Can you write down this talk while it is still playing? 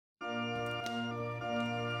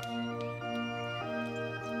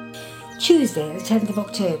Tuesday, the 10th of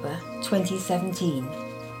October, 2017.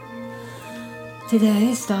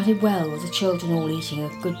 Today started well with the children all eating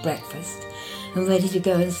a good breakfast and ready to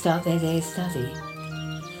go and start their day's study.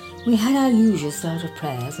 We had our usual start of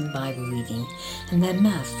prayers and Bible reading and then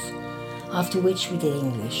maths, after which we did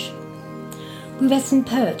English. We read some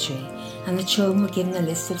poetry and the children were given a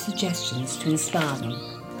list of suggestions to inspire them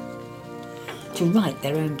to write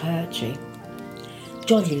their own poetry.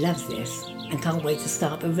 Johnny loves this and can't wait to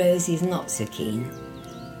start, but Rosie is not so keen.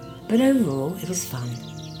 But overall, it was fun.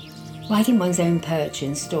 Writing one's own poetry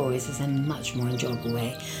and stories is a much more enjoyable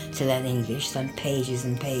way to learn English than pages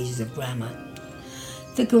and pages of grammar.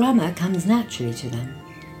 The grammar comes naturally to them.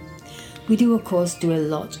 We do, of course, do a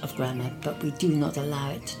lot of grammar, but we do not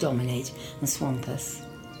allow it to dominate and swamp us.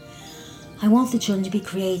 I want the children to be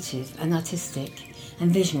creative and artistic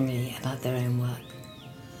and visionary about their own work.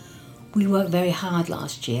 We worked very hard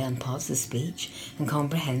last year on parts of speech and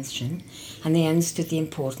comprehension, and they understood the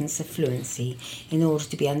importance of fluency in order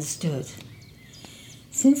to be understood.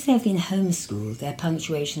 Since they have been homeschooled, their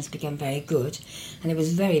punctuation has become very good, and it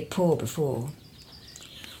was very poor before.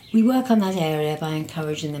 We work on that area by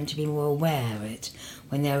encouraging them to be more aware of it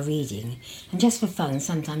when they are reading, and just for fun,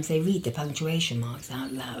 sometimes they read the punctuation marks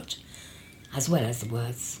out loud, as well as the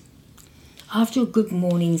words. After a good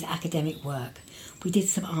morning's academic work, we did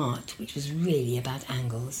some art, which was really about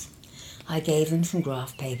angles. I gave them some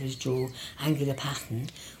graph paper to draw angular pattern,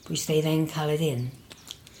 which they then coloured in.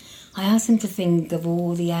 I asked them to think of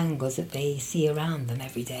all the angles that they see around them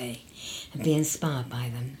every day and be inspired by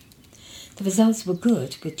them. The results were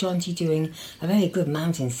good, with Jonty doing a very good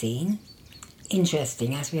mountain scene.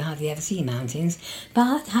 Interesting, as we hardly ever see mountains,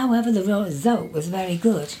 but, however, the result was very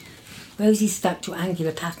good. Rosie stuck to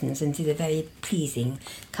angular patterns and did a very pleasing,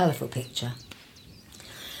 colourful picture.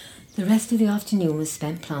 The rest of the afternoon was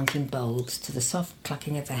spent planting bulbs to the soft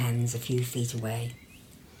clucking of the hens a few feet away.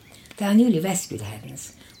 They are newly rescued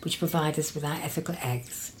hens, which provide us with our ethical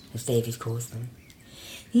eggs, as David calls them.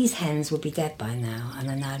 These hens would be dead by now and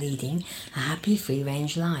are now leading a happy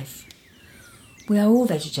free-range life. We are all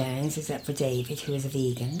vegetarians except for David, who is a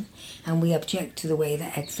vegan, and we object to the way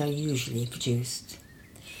that eggs are usually produced.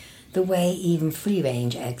 The way even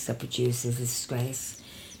free-range eggs are produced is a disgrace.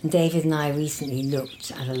 And David and I recently looked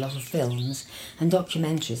at a lot of films and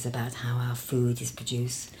documentaries about how our food is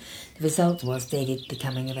produced. The result was David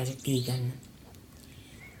becoming a vegan.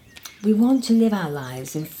 We want to live our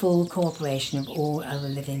lives in full cooperation of all other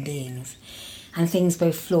living beings and things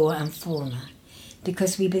both flora and fauna,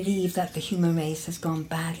 because we believe that the human race has gone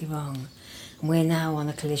badly wrong and we're now on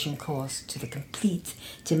a collision course to the complete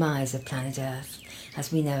demise of planet Earth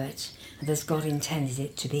as we know it and as God intended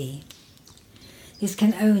it to be. This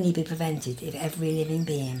can only be prevented if every living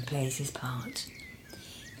being plays his part.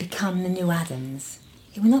 Become the new Adams.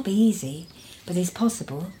 It will not be easy, but it's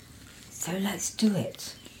possible, so let's do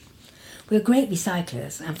it. We're great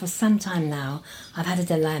recyclers, and for some time now I've had a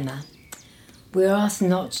dilemma. We're asked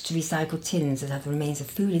not to recycle tins that have the remains of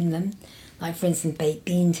food in them, like for instance baked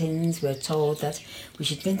bean tins. We're told that we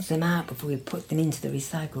should rinse them out before we put them into the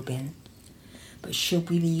recycle bin. But should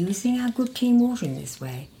we be using our good clean water in this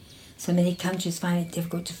way? So many countries find it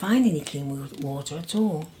difficult to find any clean water at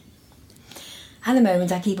all. At the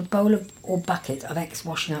moment, I keep a bowl or bucket of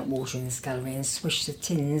ex-washing up water in the scullery and swish the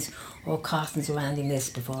tins or cartons around in this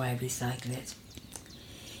before I recycle it.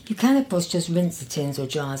 You can, of course, just rinse the tins or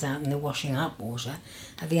jars out in the washing up water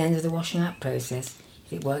at the end of the washing up process,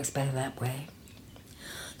 if it works better that way.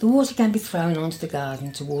 The water can be thrown onto the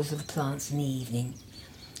garden to water the plants in the evening,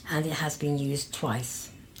 and it has been used twice.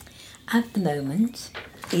 At the moment,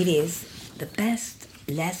 it is the best,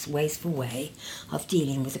 less wasteful way of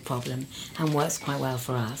dealing with the problem and works quite well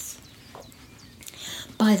for us.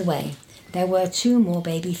 By the way, there were 2 more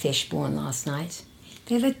baby fish born last night.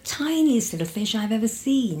 They're the tiniest little fish I've ever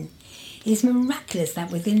seen. It is miraculous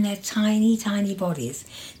that within their tiny, tiny bodies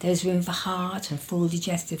there is room for heart and full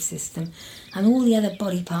digestive system and all the other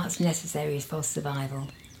body parts necessary for survival.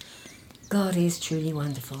 God is truly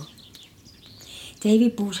wonderful.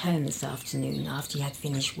 David brought home this afternoon, after he had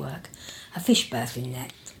finished work, a fish birthing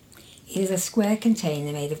net. It is a square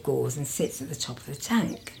container made of gauze and sits at the top of the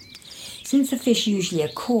tank. Since the fish usually,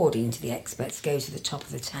 according to the experts, go to the top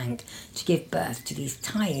of the tank to give birth to these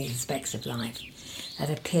tiny little specks of life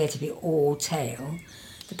that appear to be all tail,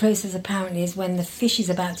 the process apparently is when the fish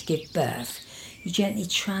is about to give birth, you gently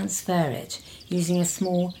transfer it using a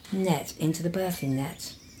small net into the birthing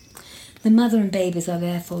net. The mother and babies are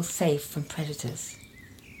therefore safe from predators.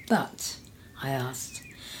 But, I asked,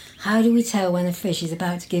 how do we tell when a fish is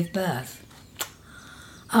about to give birth?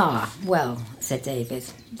 Well, said David,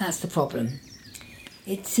 that's the problem.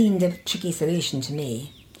 It seemed a tricky solution to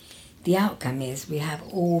me. The outcome is we have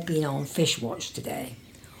all been on fish watch today.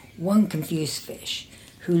 One confused fish,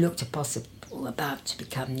 who looked a possible about to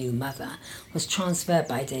become new mother, was transferred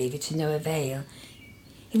by David to no avail.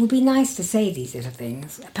 It would be nice to say these little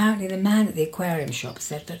things. Apparently the man at the aquarium shop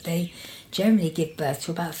said that they generally give birth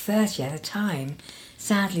to about 30 at a time.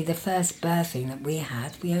 Sadly, the first birthing that we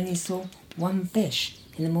had, we only saw one fish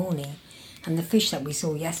in the morning, and the fish that we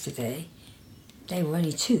saw yesterday, they were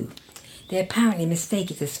only 2. They apparently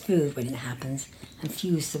mistake it as food when it happens, and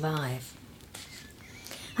few survive.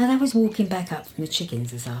 As I was walking back up from the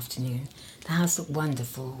chickens this afternoon, the house looked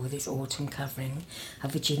wonderful with its autumn covering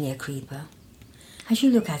of Virginia creeper. As you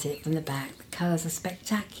look at it from the back, the colours are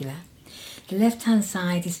spectacular. The left-hand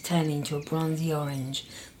side is turning to a bronzy orange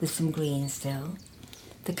with some green still.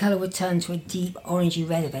 The colour would turn to a deep orangey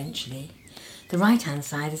red eventually. The right-hand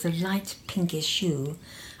side is a light pinkish hue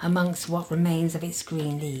amongst what remains of its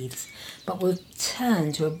green leaves, but will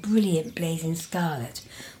turn to a brilliant blazing scarlet,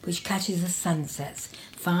 which catches the sunset's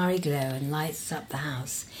fiery glow and lights up the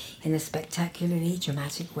house in a spectacularly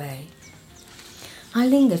dramatic way. I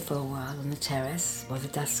lingered for a while on the terrace while the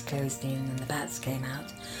dusk closed in and the bats came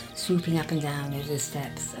out, swooping up and down over the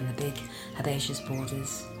steps and the big herbaceous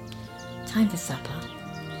borders. Time for supper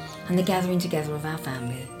and the gathering together of our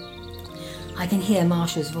family. I can hear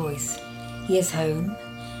Marshall's voice. He is home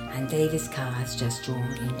and David's car has just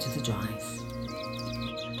drawn into the drive.